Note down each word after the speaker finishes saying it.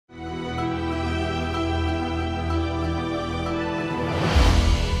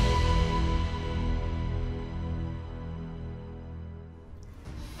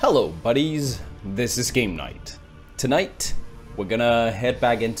Hello buddies, this is Game Night. Tonight, we're gonna head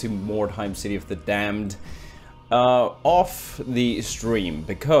back into Mordheim, City of the Damned, off the stream,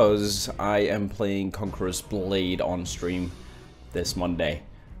 because I am playing Conqueror's Blade on stream this Monday.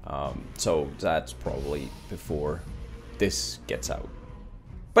 So that's probably before this gets out.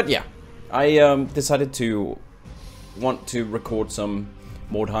 But yeah, I decided to want to record some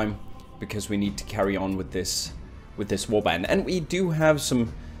Mordheim, because we need to carry on with this warband, and we do have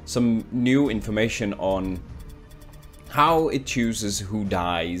some new information on how it chooses who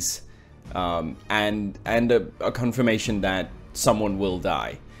dies, and a confirmation that someone will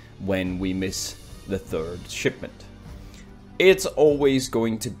die when we miss the third shipment. It's always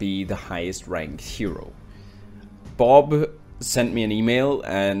going to be the highest ranked hero. Bob sent me an email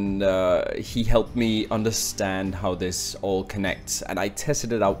and he helped me understand how this all connects, and I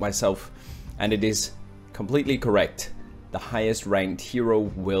tested it out myself, and it is completely correct. The highest ranked hero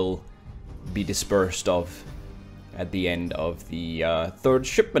will be dispersed of at the end of the third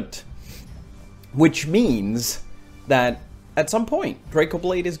shipment, which means that at some point Draco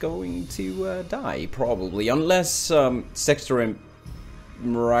Blade is going to die, probably, unless Sexter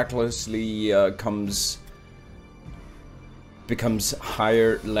miraculously becomes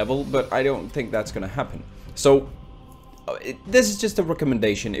higher level, but I don't think that's gonna happen. So this is just a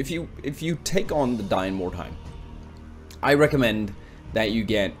recommendation. If you take on the Die in Mordheim, I recommend that you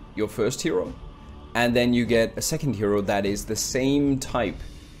get your first hero, and then you get a second hero that is the same type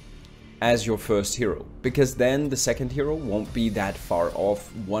as your first hero, because then the second hero won't be that far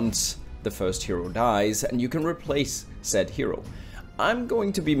off once the first hero dies, and you can replace said hero. I'm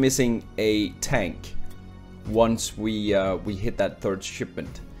going to be missing a tank once we hit that third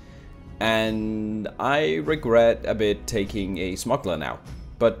shipment, and I regret a bit taking a smuggler now,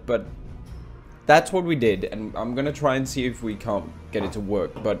 but that's what we did, and I'm gonna try and see if we can't get it to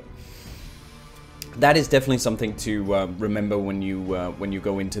work. But that is definitely something to remember when you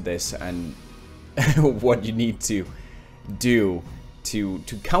go into this, and what you need to do to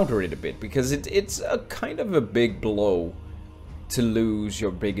counter it a bit, because it's a kind of a big blow to lose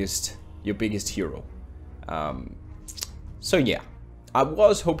your biggest hero. So yeah, I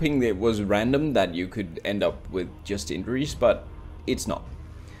was hoping it was random, that you could end up with just injuries, but it's not.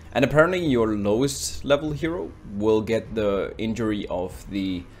 And apparently your lowest level hero will get the injury of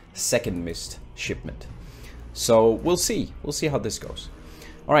the second missed shipment. So we'll see how this goes.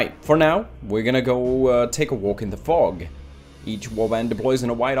 Alright, for now, we're gonna go take a walk in the fog. Each warband deploys in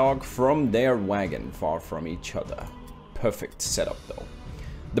a white arc from their wagon, far from each other. Perfect setup though.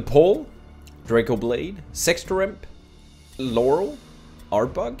 The pole, Draco Blade, Sexter, Laurel,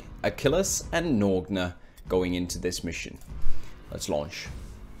 Arbug, Achilles, and Norgna going into this mission. Let's launch.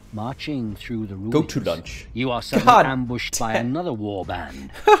 Marching through the ruins, go to lunch. You are suddenly ambushed by another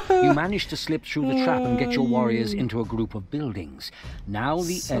warband. You manage to slip through the trap and get your warriors into a group of buildings. Now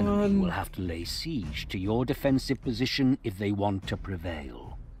the enemy will have to lay siege to your defensive position if they want to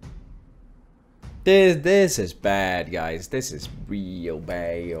prevail. This is bad, guys. This is real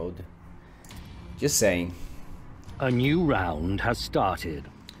bad. Just saying. A new round has started.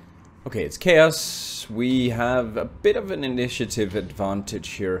 Okay, it's chaos. We have a bit of an initiative advantage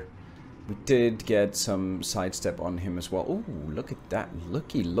here. We did get some sidestep on him as well. Ooh, look at that.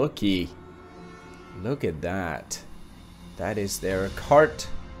 Looky. Look at that. That is their cart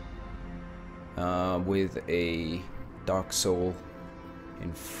with a Dark Soul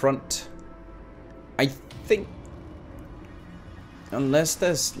in front. I think, unless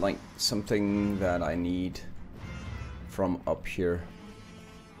there's like something that I need from up here.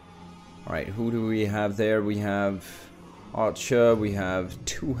 Alright, who do we have there? We have Archer, we have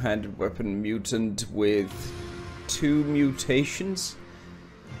two-handed weapon mutant with 2 mutations.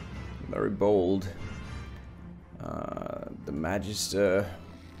 Very bold. The Magister.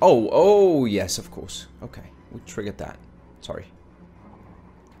 Oh, yes, of course. Okay, we triggered that. Sorry.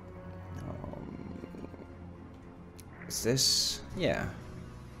 Is this? Yeah.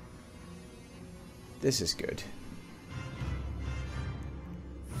 This is good.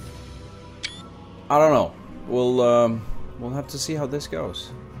 I don't know. We'll have to see how this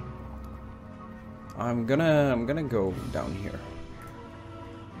goes. I'm gonna go down here.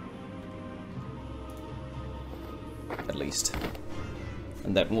 At least.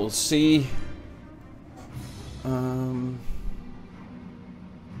 And then we'll see.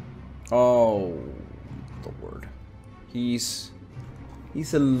 Oh, Lord. He's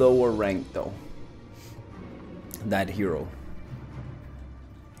a lower rank though. That hero.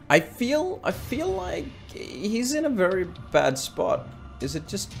 I feel like he's in a very bad spot. Is it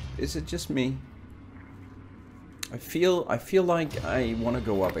just me? I feel like I want to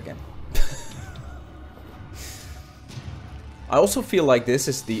go up again. I also feel like this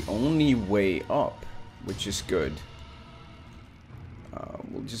is the only way up, which is good.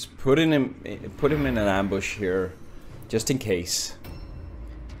 We'll just put him in an ambush here, just in case.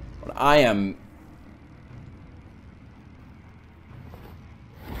 But I am...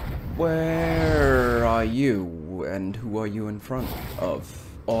 Where are you? And who are you in front of?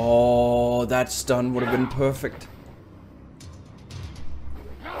 Oh, that stun would have been perfect.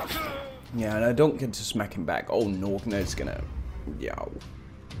 Yeah, and I don't get to smack him back. Oh, Norgna is gonna... Yow.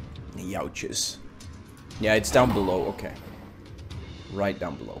 Youches. Yeah, it's down below. Okay. Right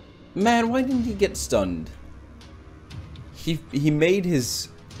down below. Man, why didn't he get stunned? He made his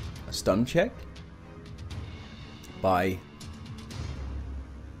stun check by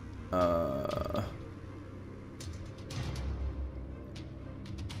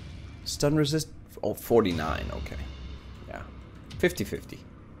stun resist. Oh, 49. Okay. Yeah. 50-50.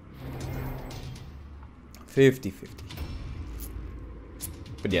 50-50.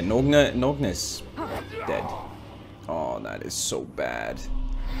 But yeah, Nogna's dead. Oh, that is so bad.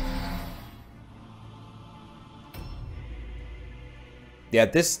 Yeah,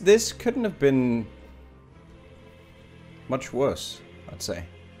 this couldn't have been much worse, I'd say.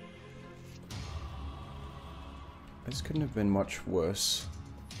 This couldn't have been much worse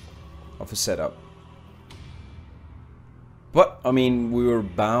of a setup. But, I mean, we were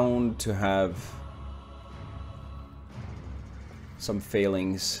bound to have some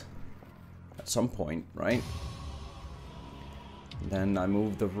failings at some point, right? Then I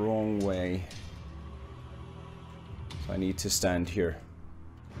moved the wrong way. So I need to stand here.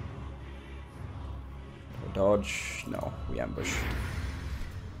 Dodge? No, we ambush.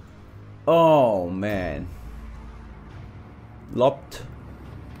 Oh, man. Lopped.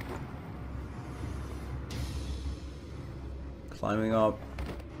 Climbing up.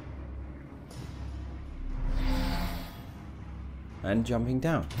 And jumping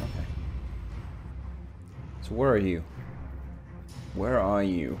down. Okay. So where are you? Where are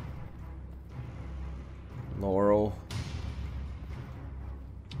you? Laurel.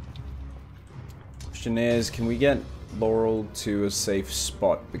 Question is, can we get Laurel to a safe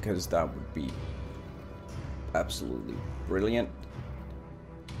spot? Because that would be absolutely brilliant.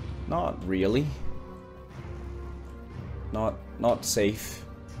 Not really. Not safe.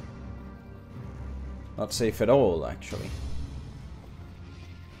 Not safe at all, actually.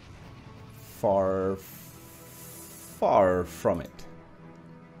 Far from it.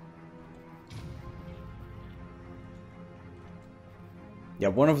 Yeah,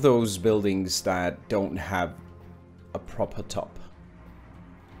 one of those buildings that don't have a proper top.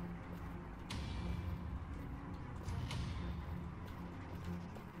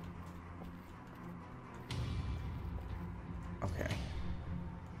 Okay.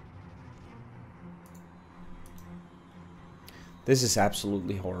 This is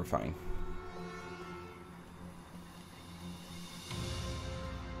absolutely horrifying.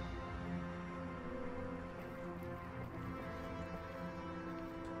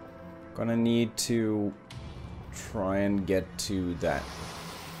 Gonna need to try and get to that.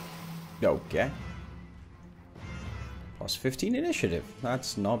 Okay. Plus 15 initiative.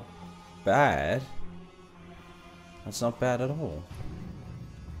 That's not bad. That's not bad at all.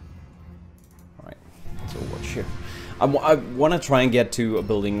 Alright. So watch here. I want to try and get to a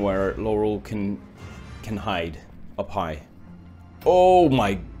building where Laurel can hide up high. Oh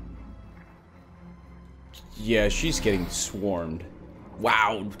my. Yeah, she's getting swarmed.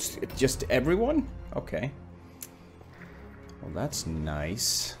 Wow, just everyone? Okay. Well, that's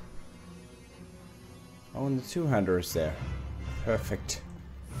nice. Oh, and the two-hander is there. Perfect.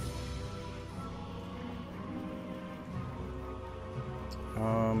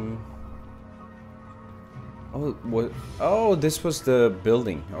 Oh, what? Oh, this was the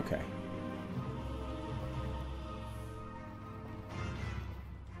building. Okay.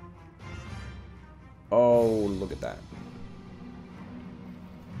 Oh, look at that.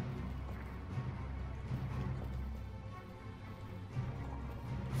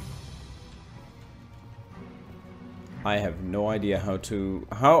 I have no idea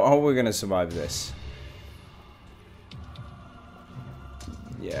how are we gonna survive this?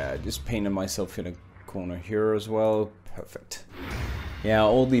 Yeah, just painted myself in a corner here as well. Perfect. Yeah,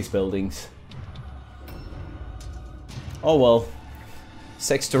 all these buildings. Oh well.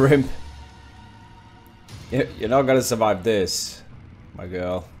 Sex to Rimp. You're not gonna survive this, my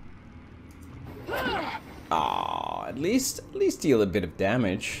girl. Ah, at least deal a bit of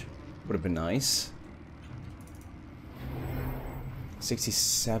damage. Would have been nice.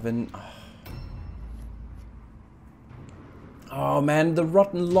 67. Oh. Oh man, the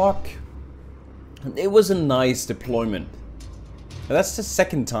rotten lock. It was a nice deployment. That's the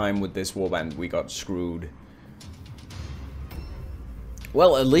second time with this warband we got screwed.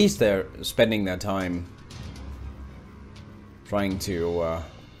 Well, at least they're spending their time trying to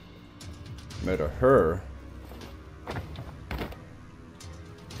murder her.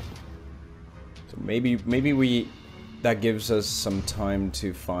 So maybe that gives us some time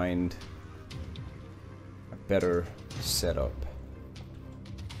to find a better setup.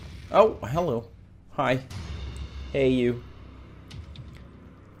 Oh, hello. Hi. Hey, you.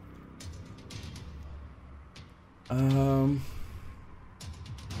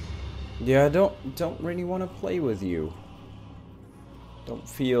 Yeah, I don't really want to play with you. Don't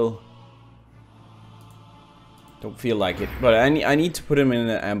feel like it. But I need to put him in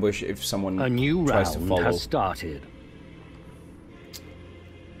an ambush if someone A new tries to round follow. has started.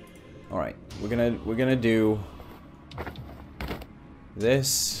 All right, we're gonna do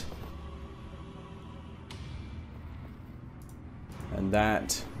this and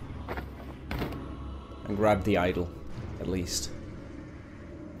that, and grab the idol at least.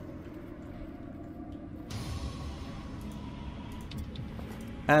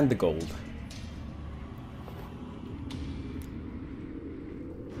 And the gold.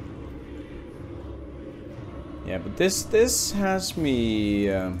 Yeah, but this has me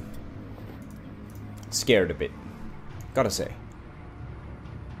scared a bit. Gotta say.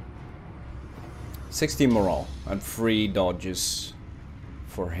 60 morale and 3 dodges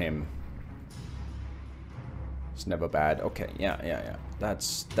for him. It's never bad. Okay, yeah.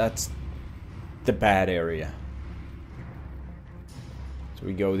 That's the bad area. So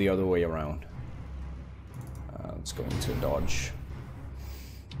we go the other way around. Let's go into a dodge.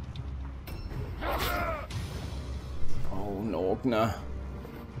 Oh, Norgna.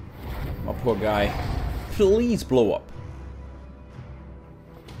 My poor guy. Please blow up.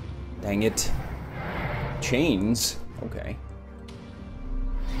 Dang it. Chains? Okay.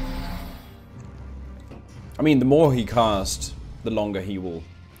 I mean, the more he casts, the longer he will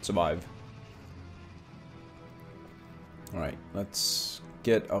survive. Alright, let's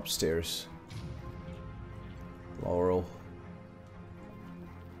get upstairs. Laurel.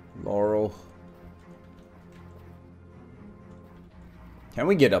 Laurel. Can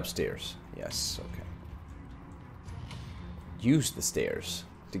we get upstairs? Yes, okay. Use the stairs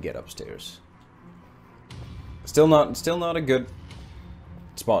to get upstairs. Still not a good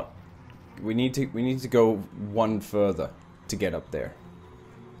spot. We need to go one further to get up there.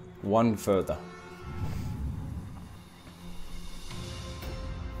 One further.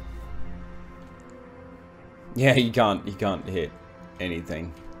 Yeah, he can't hit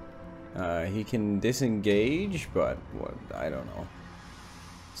anything. He can disengage, but what, I don't know.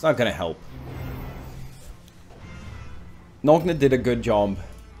 It's not gonna help. Norgna did a good job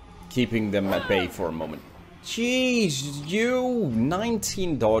keeping them at bay for a moment. Jeez, you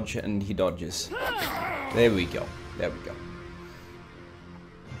 19 dodge and he dodges. There we go. There we go.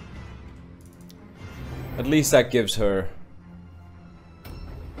 At least that gives her.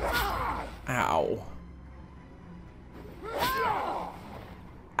 Ow.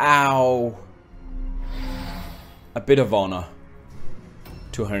 Ow. A bit of honor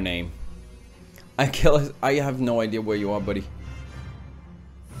to her name. I have no idea where you are, buddy.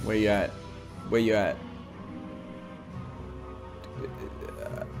 Where you at? Where you at?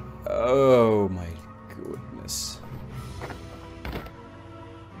 Oh my goodness.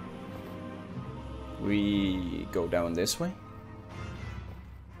 We go down this way?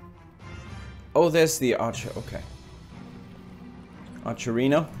 Oh, there's the archer. Okay.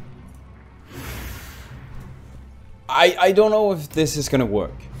 Archerino. I don't know if this is gonna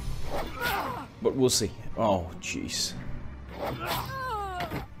work. But we'll see. Oh, jeez.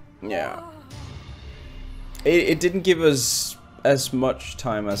 Yeah. It didn't give us as much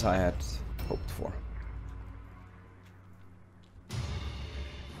time as I had hoped for.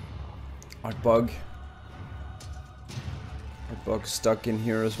 Art bug. Art bug stuck in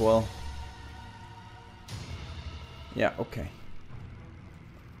here as well. Yeah, okay.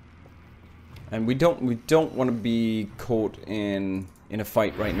 And we don't want to be caught in a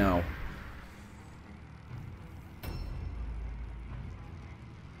fight right now.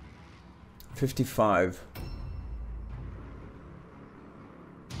 $55.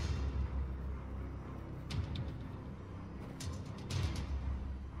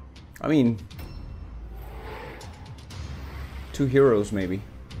 I mean, 2 heroes maybe.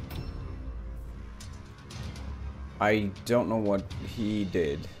 I don't know what he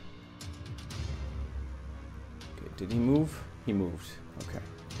did. Okay, did he move? He moved. Okay.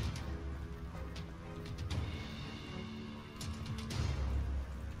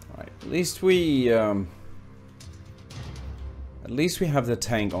 At least we have the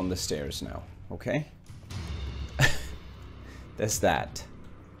tank on the stairs now, okay? There's that.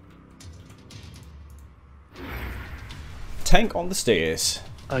 Tank on the stairs.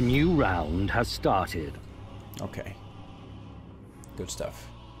 A new round has started. Okay. Good stuff.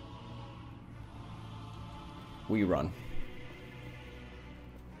 We run.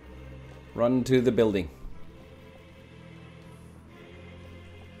 Run to the building.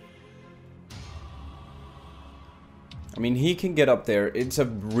 I mean, he can get up there. It's a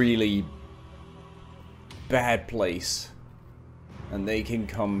really bad place. And they can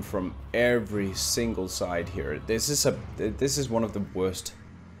come from every single side here. This is one of the worst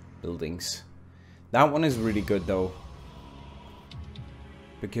buildings. That one is really good though,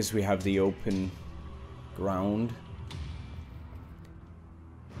 because we have the open ground.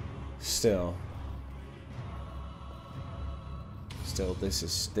 Still, this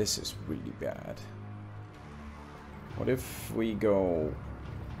is really bad. What if we go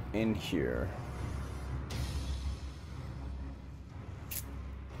in here?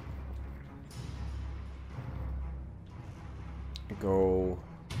 Go.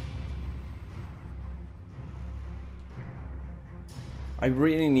 I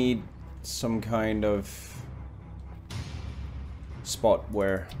really need some kind of spot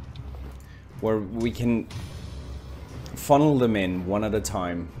where we can funnel them in one at a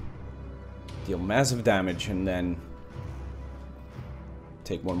time, deal massive damage, and then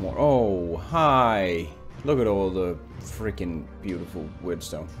take one more. Oh, hi! Look at all the freaking beautiful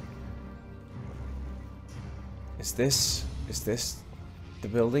woodstone. Is this the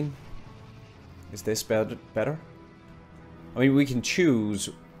building? Is this better? I mean, we can choose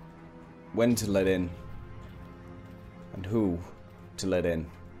when to let in and who to let in,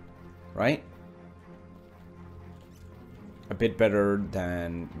 right? A bit better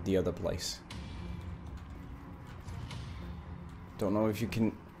than the other place. Don't know if you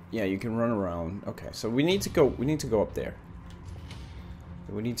can. Yeah, you can run around. Okay, so we need to go up there.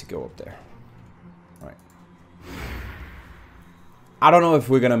 We need to go up there. All right. I don't know if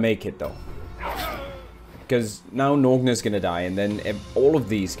we're gonna make it though, because now Norgn's gonna die, and then all of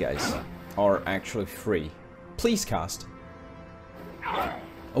these guys are actually free. Please cast.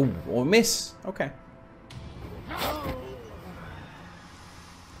 Oh, or miss. Okay.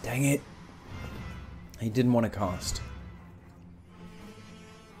 Dang it. He didn't want to cast.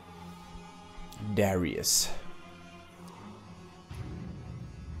 Darius.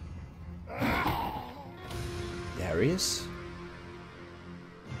 Darius?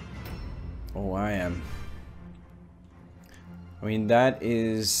 Oh, I am. I mean, that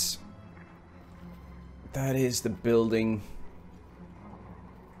is the building.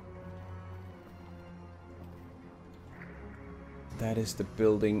 That is the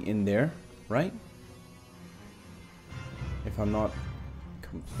building in there, right? If I'm not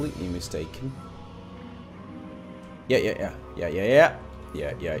completely mistaken. Yeah.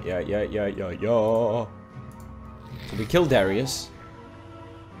 So we kill Darius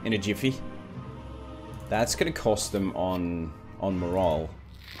in a jiffy. That's gonna cost them on morale.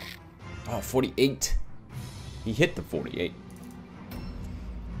 Oh, 48. He hit the 48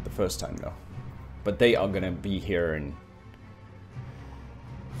 the first time though. But they are gonna be here in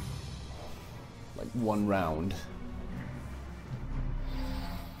like one round.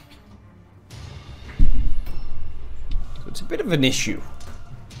 So it's a bit of an issue.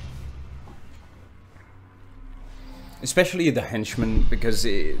 Especially the henchmen, because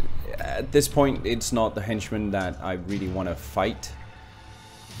at this point it's not the henchmen that I really want to fight.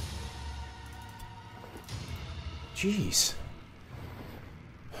 Jeez.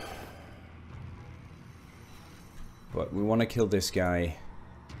 But we want to kill this guy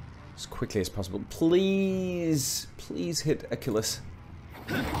as quickly as possible. Please, please hit Achilles.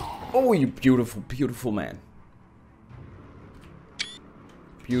 Oh, you beautiful, beautiful man.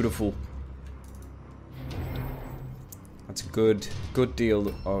 Beautiful. That's a good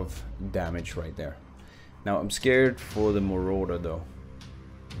deal of damage right there. Now I'm scared for the Marauder though.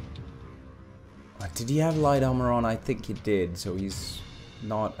 Did he have light armor on? I think he did, so he's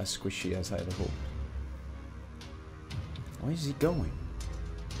not as squishy as I had hoped. Where is he going?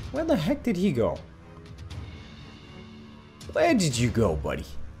 Where the heck did he go? Where did you go, buddy?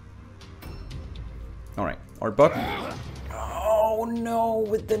 Alright, our button. Oh no,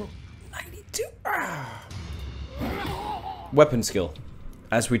 with the 92. Ah. Weapon skill.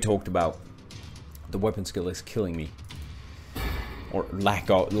 As we talked about, the weapon skill is killing me. Or lack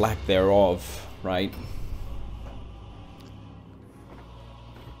thereof, right?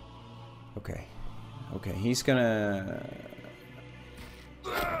 Okay. Okay, he's gonna...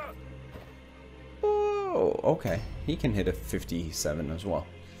 Oh, okay. He can hit a 57 as well.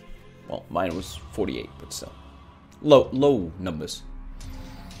 Well, mine was 48, but still. Low numbers.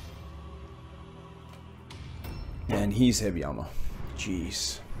 And he's heavy armor.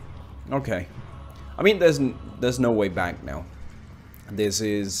 Jeez. Okay. I mean, there's no way back now. This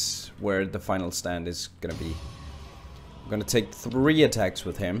is where the final stand is gonna be. I'm gonna take 3 attacks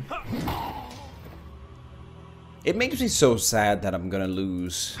with him. It makes me so sad that I'm gonna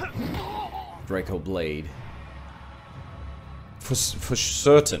lose Draco Blade. For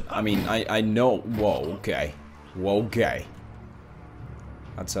certain. I mean, I know. Whoa, okay. Whoa, okay.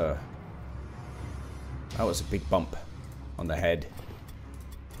 That was a big bump on the head.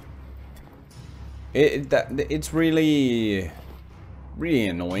 It's really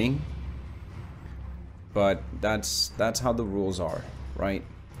annoying. But that's how the rules are, right?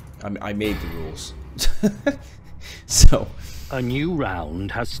 I made the rules. So a new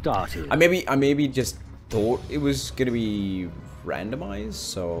round has started. I maybe just thought it was gonna be randomized,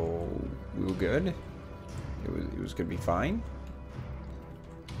 so we were good. It was gonna be fine.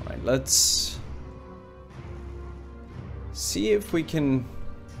 Alright, let's see if we can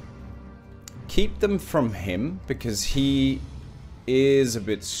keep them from him, because he is a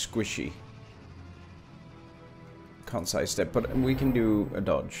bit squishy. Can't sidestep, but we can do a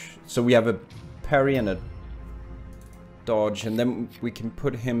dodge. So we have a parry and a dodge, and then we can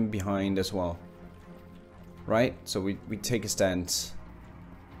put him behind as well. Right? So we take a stand.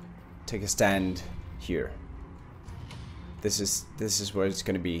 Take a stand here. This is where it's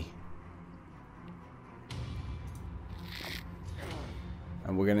gonna be.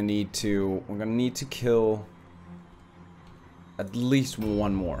 And we're gonna need to kill at least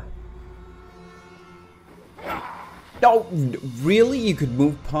one more. No, really? You could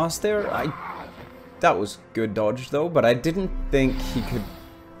move past there? That was good dodge though, but I didn't think he could.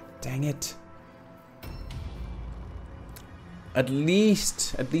 Dang it. At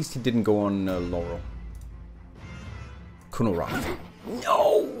least he didn't go on Laurel. Kunorath.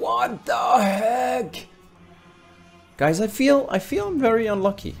 No, what the heck? Guys, I feel I'm very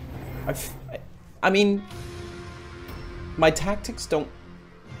unlucky. I mean, my tactics don't.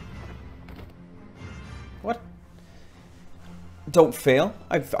 What? Don't fail.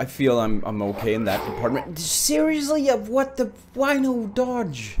 I feel I'm okay in that department. Seriously, what the? Why no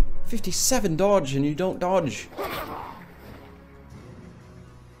dodge? 57 dodge and you don't dodge.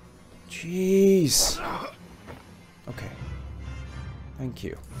 Jeez. Okay. Thank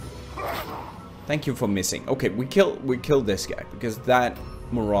you. Thank you for missing. Okay, we kill this guy, because that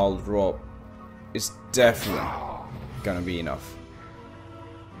morale drop is definitely gonna be enough.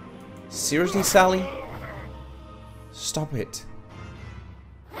 Seriously, Sally? Stop it.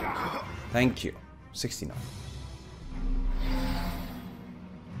 Thank you. 69.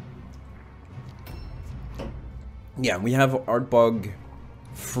 Yeah, we have Artbug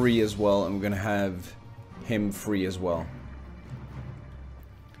free as well, and we're gonna have him free as well.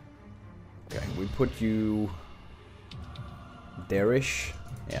 Okay, we put you there-ish.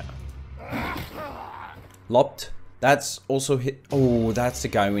 Yeah. Lopped. That's also hit. Oh, that's the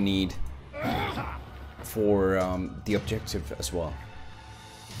guy we need for the objective as well.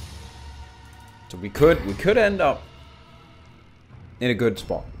 So we could end up in a good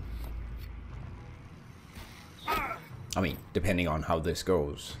spot. I mean, depending on how this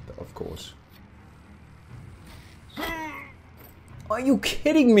goes, of course. Are you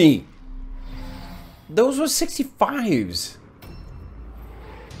kidding me? Those were 65s.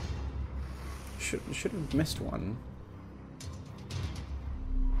 Should have missed one.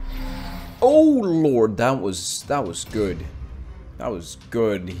 Oh Lord, that was good. That was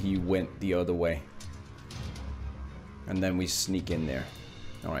good. He went the other way. And then we sneak in there.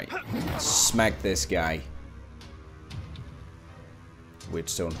 All right, smack this guy.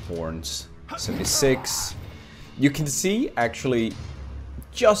 Witchstone horns. 76. You can see actually,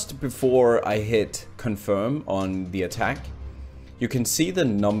 just before I hit confirm on the attack, you can see the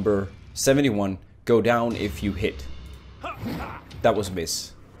number 71 go down if you hit. That was a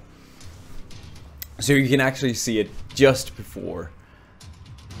miss. So you can actually see it just before.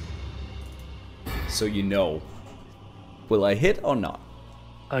 So you know, will I hit or not?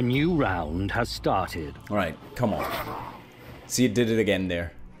 A new round has started. Alright, come on. See, it did it again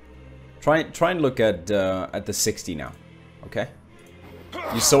there. Try and look at the 60 now, okay?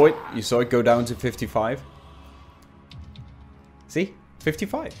 You saw it go down to 55. See?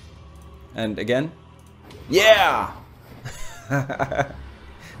 55. And again. Yeah!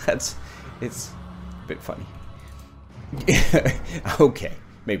 It's a bit funny. Okay,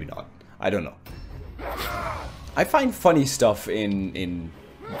 maybe not. I don't know. I find funny stuff in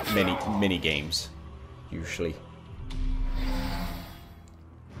many games. usually.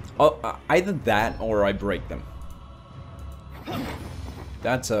 Oh, either that or I break them.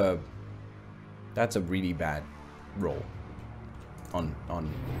 That's a really bad roll on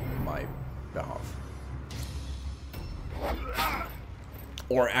my behalf.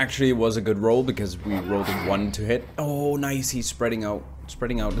 Or actually it was a good roll because we rolled a 1 to hit. Oh, nice. He's spreading out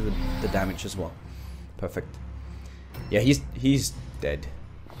the damage as well. Perfect. Yeah, he's dead.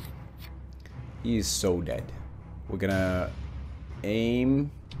 He's so dead. We're gonna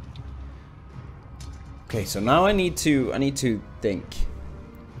aim. Okay, so now I need to think.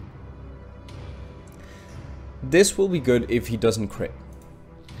 This will be good if he doesn't crit.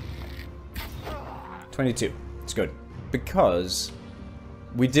 22. It's good. Because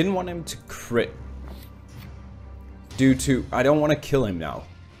we didn't want him to crit. Due to... I don't want to kill him now.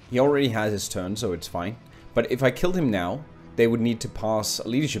 He already has his turn, so it's fine. But if I killed him now, they would need to pass a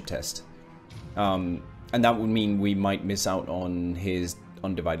leadership test. And that would mean we might miss out on his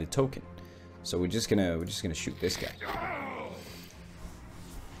undivided token. So we're just gonna shoot this guy.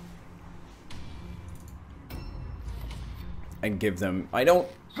 And give them... I don't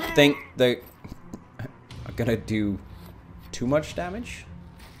think they are gonna do too much damage.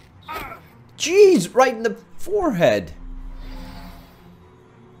 Jeez, right in the forehead.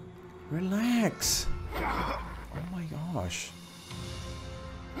 Relax. Oh my gosh.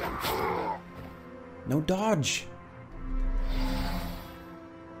 No dodge.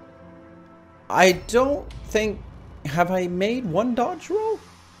 I don't think... Have I made one dodge roll?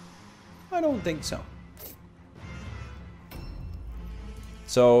 I don't think so.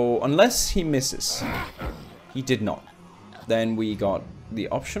 So, unless he misses. He did not. Then we got the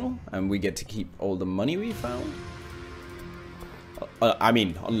optional, and we get to keep all the money we found. I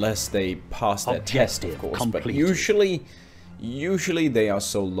mean, unless they pass their test, of course. Completed. But usually they are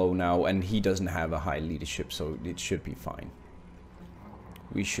so low now, and he doesn't have a high leadership, so it should be fine.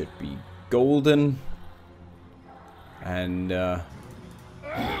 We should be golden. And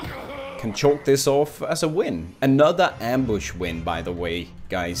can chalk this off as a win. Another ambush win, by the way,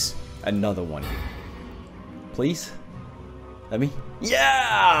 guys. Another one. Please? Let me...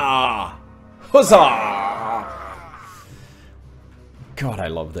 Yeah! Huzzah! God, I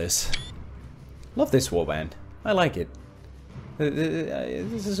love this. Love this warband. I like it.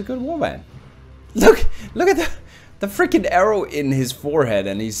 This is a good warband. Look at the freaking arrow in his forehead,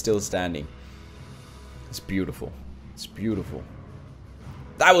 and he's still standing. It's beautiful. It's beautiful.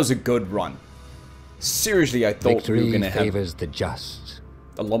 That was a good run. Seriously, I thought we were gonna have... Victory favors the just.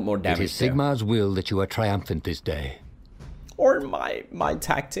 A lot more damage. It is Sigmar's will that you are triumphant this day. Or my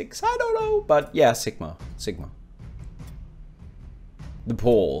tactics. I don't know. But yeah, Sigma. The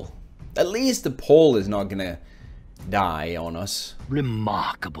pole. At least the pole is not gonna die on us.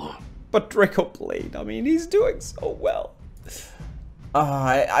 Remarkable. But Draco Blade, I mean, he's doing so well.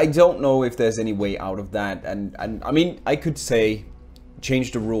 I don't know if there's any way out of that. And I mean, I could say...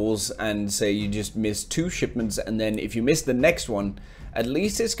 change the rules and say you just miss 2 shipments, and then if you miss the next one, at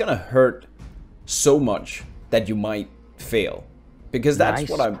least it's gonna hurt so much that you might fail, because that's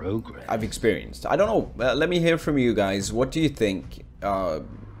what I've experienced. I don't know. Let me hear from you guys. What do you think?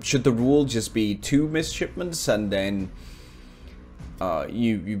 Should the rule just be 2 missed shipments, and then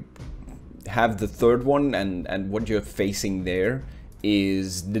you have the 3rd one, and what you're facing there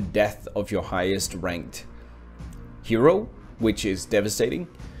is the death of your highest ranked hero, which is devastating?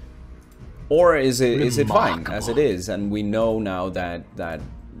 Or is it fine as it is, and we know now that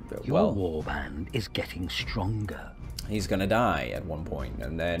your warband is getting stronger. He's gonna die at one point,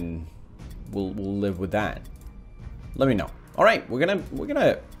 and then we'll live with that. Let me know. All right, we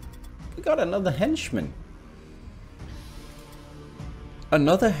got another henchman.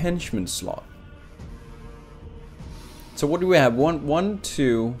 Another henchman slot. So what do we have? One,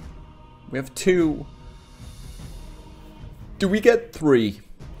 2. We have 2. Do we get 3?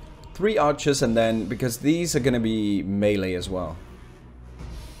 3 archers, and then, because these are going to be melee as well.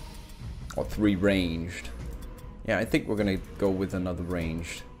 Or 3 ranged. Yeah, I think we're going to go with another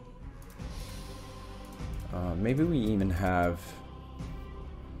ranged. Maybe we even have...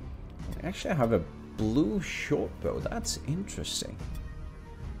 Actually, I have a blue short bow. That's interesting.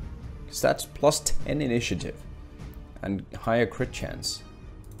 Because that's plus 10 initiative. And higher crit chance.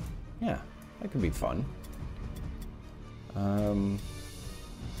 Yeah, that could be fun. And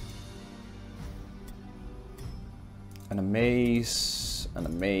a mace,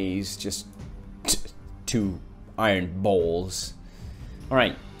 just 2 iron balls.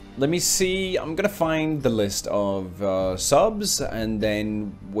 Alright, let me see. I'm gonna find the list of subs, and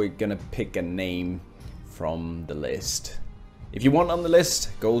then we're gonna pick a name from the list. If you want on the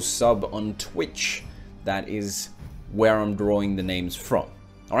list, go sub on Twitch. That is where I'm drawing the names from.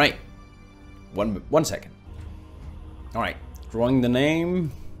 Alright. One second. Alright. Drawing the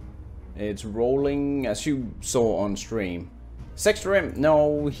name. It's rolling, as you saw on stream. Sextrim,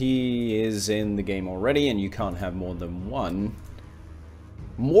 no, he is in the game already, and you can't have more than one.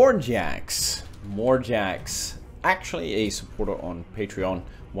 Mordheimers. Mordheimers. Actually a supporter on Patreon.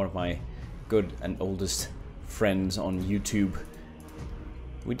 One of my good and oldest friends on YouTube.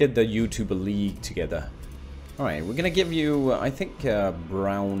 We did the YouTuber League together. Alright, we're gonna give you, I think,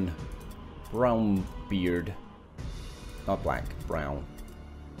 brown beard. Not black, brown.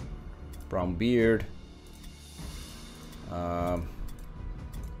 Brown beard.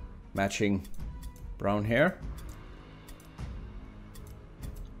 Matching brown hair.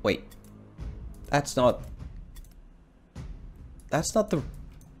 Wait. That's not the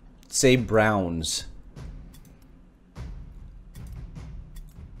same browns.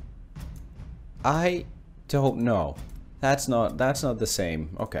 I don't know. That's not the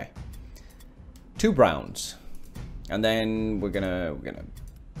same. Okay. 2 browns. And then we're gonna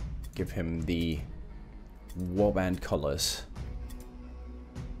give him the warband colors.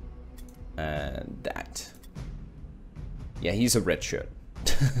 And that. Yeah, he's a red shirt.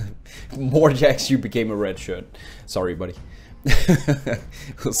 Mordheimers, you became a red shirt. Sorry, buddy.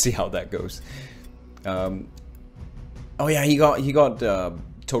 We'll see how that goes. Oh yeah, he got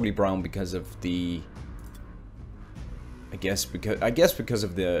totally brown because of the. I guess because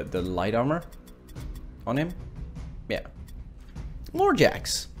of the light armor on him. Yeah.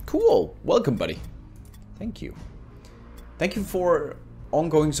 Mordheimers. Cool. Welcome, buddy. Thank you. Thank you for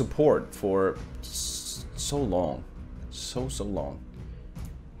ongoing support for so long. So long.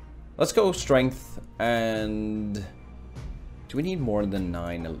 Let's go strength, and do we need more than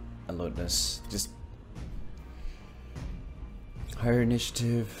 9 alertness? Just higher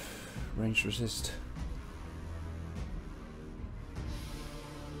initiative, range resist.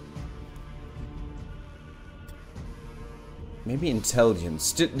 Maybe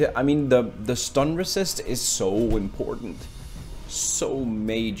intelligence. I mean, the stun resist is so important. So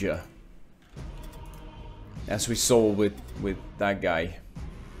major. As we saw with that guy.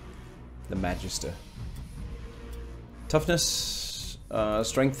 The Magister. Toughness,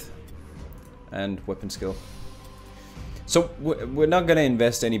 strength, and weapon skill. So we're not gonna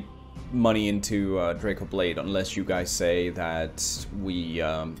invest any money into Draco Blade unless you guys say that we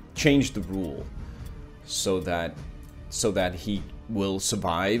change the rule so that he will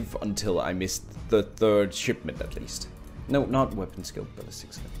survive until I miss the 3rd shipment at least. No, not weapon skill,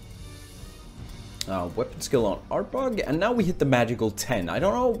 ballistic skill. Weapon skill on Artbug, and now we hit the magical 10. I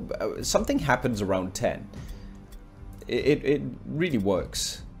don't know, something happens around 10. It really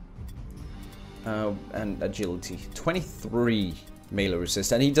works. And agility. 23 melee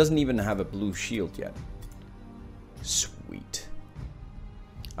resist, and he doesn't even have a blue shield yet. Sweet.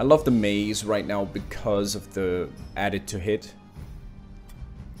 I love the maze right now because of the added to hit.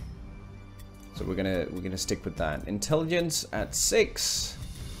 So we're gonna stick with that. Intelligence at 6.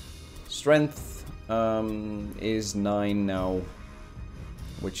 Strength is 9 now,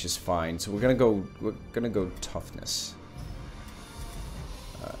 which is fine. So we're gonna go toughness.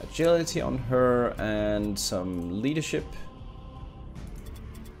 Agility on her and some leadership.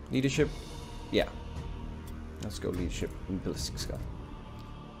 Leadership, yeah. Let's go leadership and ballistic skill.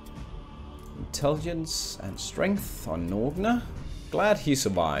 Intelligence and strength on Norgna. Glad he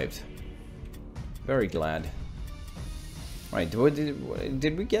survived. Very glad. Right,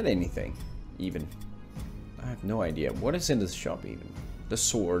 did we get anything even? I have no idea. What is in this shop even? The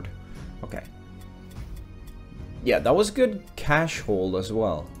sword. Okay. Yeah, that was good cash hold as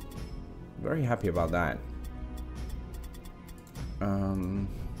well. Very happy about that. And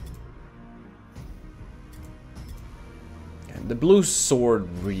the blue sword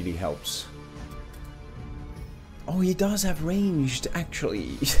really helps. Oh, he does have ranged,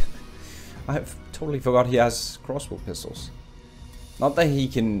 actually. I've totally forgot he has crossbow pistols. Not that he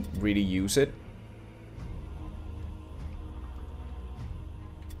can really use it.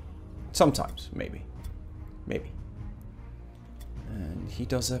 Sometimes, maybe. Maybe. And he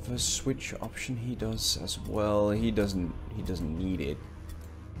does have a switch option, he does as well. He doesn't need it.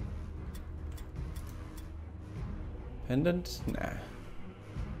 Pendant? Nah.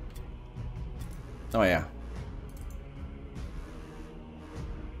 Oh yeah.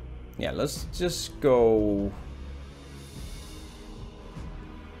 Yeah, let's just go.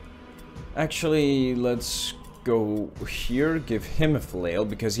 Actually, let's go here, give him a flail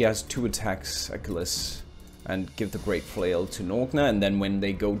because he has 2 attacks, Achilles, and give the great flail to Norgna, and then when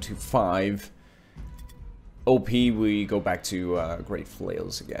they go to 5 OP, we go back to great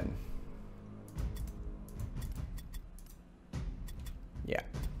flails again. Yeah.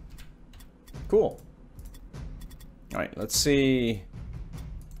 Cool. Alright, let's see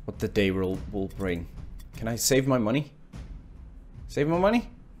what the day will bring. Can I save my money? Save my money?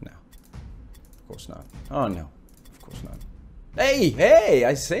 No. Of course not. Oh no. Of course not. Hey!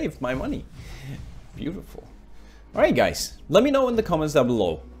 I saved my money. Beautiful. Alright guys, let me know in the comments down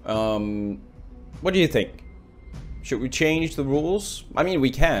below. What do you think? Should we change the rules? I mean, we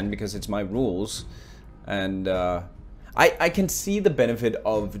can, because it's my rules. And I can see the benefit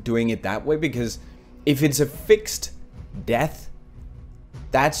of doing it that way, because if it's a fixed death,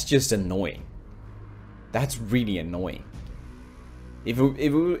 that's just annoying. That's really annoying. If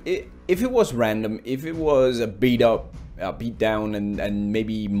it was random, if it was a beat down and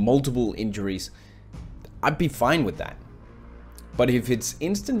maybe multiple injuries, I'd be fine with that. But if it's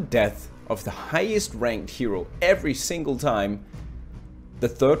instant death of the highest ranked hero every single time, the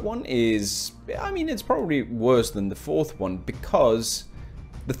third one is, I mean, it's probably worse than the fourth one, because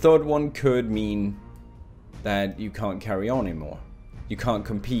the third one could mean that you can't carry on anymore. You can't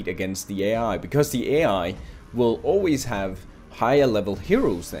compete against the AI, because the AI will always have higher level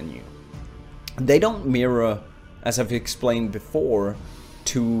heroes than you. They don't mirror, as I've explained before,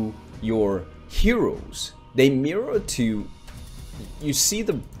 to your heroes. They mirror to, you see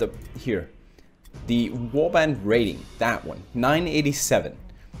the here, the Warband rating, that one, 987.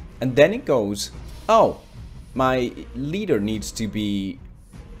 And then it goes, oh, my leader needs to be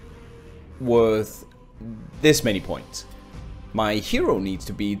worth this many points. My hero needs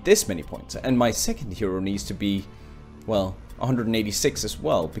to be this many points. And my second hero needs to be, well, 186 as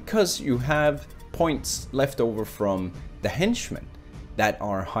well. Because you have points left over from the henchmen that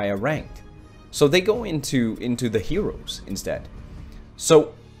are higher ranked. So they go into the heroes instead.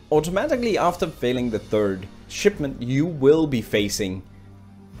 So automatically after failing the third shipment, you will be facing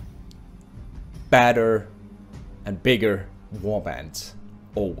badder and bigger warbands.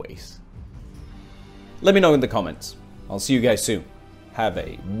 Always. Let me know in the comments. I'll see you guys soon. Have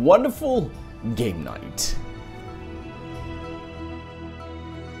a wonderful game night.